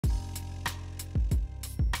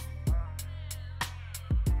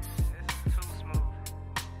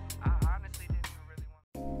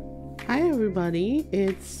Hi everybody,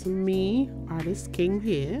 it's me, Artist King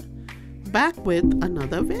here, back with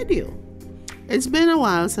another video. It's been a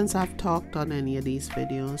while since I've talked on any of these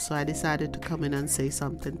videos, so I decided to come in and say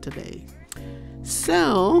something today.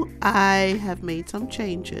 So I have made some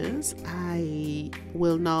changes. I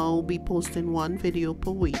will now be posting one video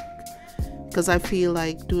per week because I feel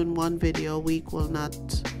like doing one video a week will not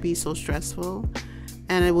be so stressful,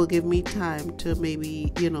 and it will give me time to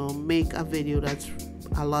maybe, make a video that's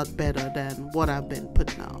a lot better than what I've been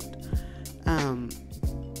putting out.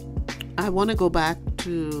 I want to go back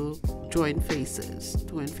to doing faces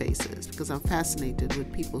because I'm fascinated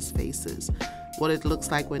with people's faces, what it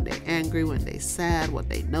looks like when they're angry, when they're sad, what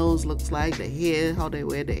their nose looks like, their hair, how they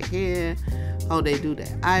wear their hair, how they do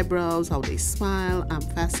their eyebrows, how they smile. I'm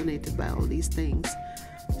fascinated by all these things.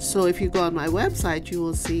 So if you go on my website, you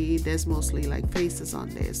will see there's mostly like faces on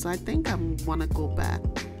there. So I think I want to go back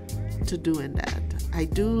to doing that. I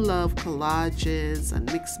do love collages and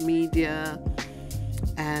mixed media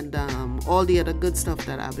and all the other good stuff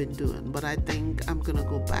that I've been doing, but I think I'm gonna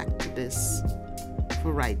go back to this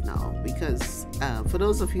for right now because for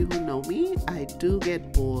those of you who know me, I do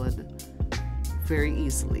get bored very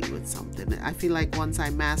easily with something. I feel like once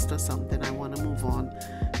I master something, I want to move on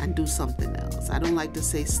and do something else. I don't like to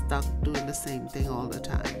stay stuck doing the same thing all the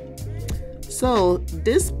time. So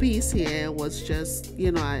this piece here was just,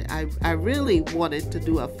 I really wanted to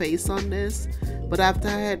do a face on this, but after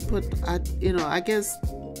I had put, I guess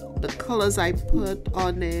the colors I put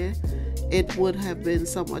on there, it would have been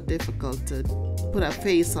somewhat difficult to put a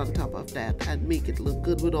face on top of that and make it look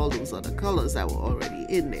good with all those other colors that were already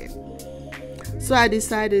in there. So I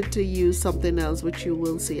decided to use something else, which you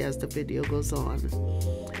will see as the video goes on.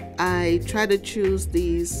 I try to choose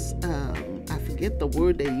these, I forget the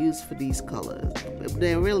word they use for these colors.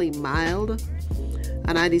 They're really mild,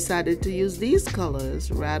 and I decided to use these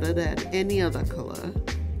colors rather than any other color,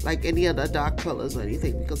 like any other dark colors or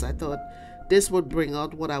anything, because I thought this would bring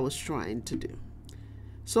out what I was trying to do.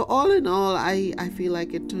 So all in all, I feel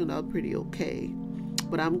like it turned out pretty okay,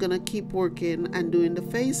 but I'm gonna keep working and doing the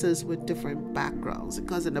faces with different backgrounds,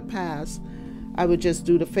 because in the past I would just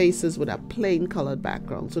do the faces with a plain colored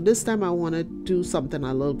background. So this time I want to do something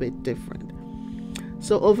a little bit different.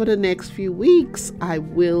 So over the next few weeks, I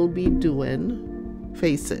will be doing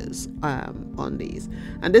faces on these.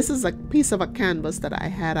 And this is a piece of a canvas that I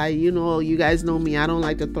had. You guys know me, I don't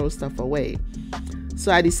like to throw stuff away.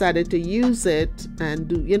 So I decided to use it and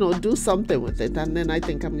do something with it. And then I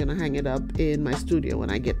think I'm gonna hang it up in my studio when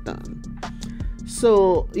I get done.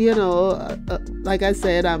 So, like I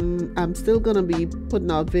said, I'm still going to be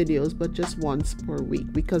putting out videos, but just once per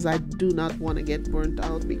week, because I do not want to get burnt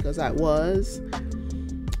out because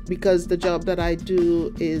the job that I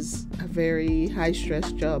do is a very high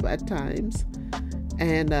stress job at times.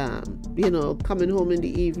 And, coming home in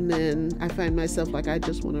the evening, I find myself like I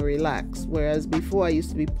just want to relax. Whereas before I used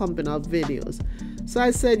to be pumping out videos. So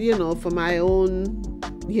I said, for my own,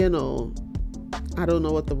 I don't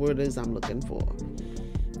know what the word is I'm looking for,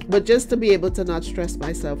 but just to be able to not stress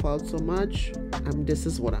myself out so much, this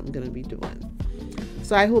is what I'm going to be doing.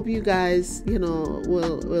 So I hope you guys,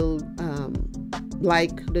 will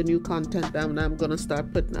like the new content that I'm going to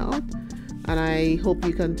start putting out, and I hope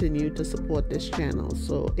you continue to support this channel.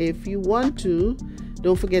 So if you want to,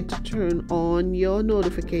 don't forget to turn on your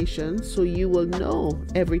notifications so you will know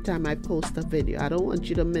every time I post a video. I don't want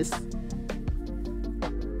you to miss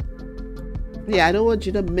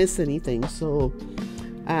anything. So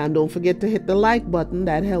don't forget to hit the like button.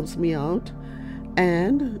 That helps me out.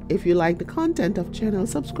 And if you like the content of channel,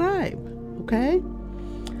 subscribe. Okay?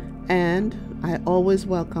 And I always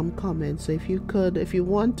welcome comments. So if you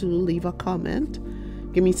want to leave a comment,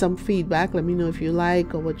 give me some feedback. Let me know if you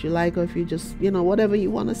like or what you like, or if you just, whatever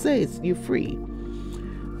you want to say, you're free.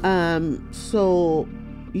 So,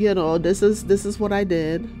 this is what I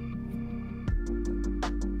did.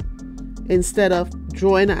 Instead of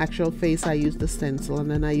drawing an actual face, I used the stencil, and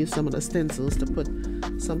then I used some of the stencils to put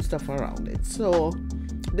some stuff around it. So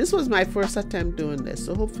this was my first attempt doing this.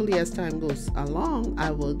 So hopefully as time goes along,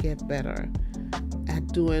 I will get better at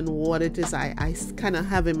doing what it is I kind of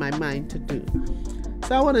have in my mind to do.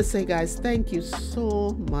 So I want to say, guys, thank you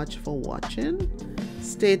so much for watching.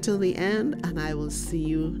 Stay till the end, and I will see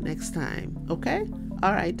you next time. Okay?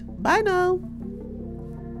 All right. Bye now.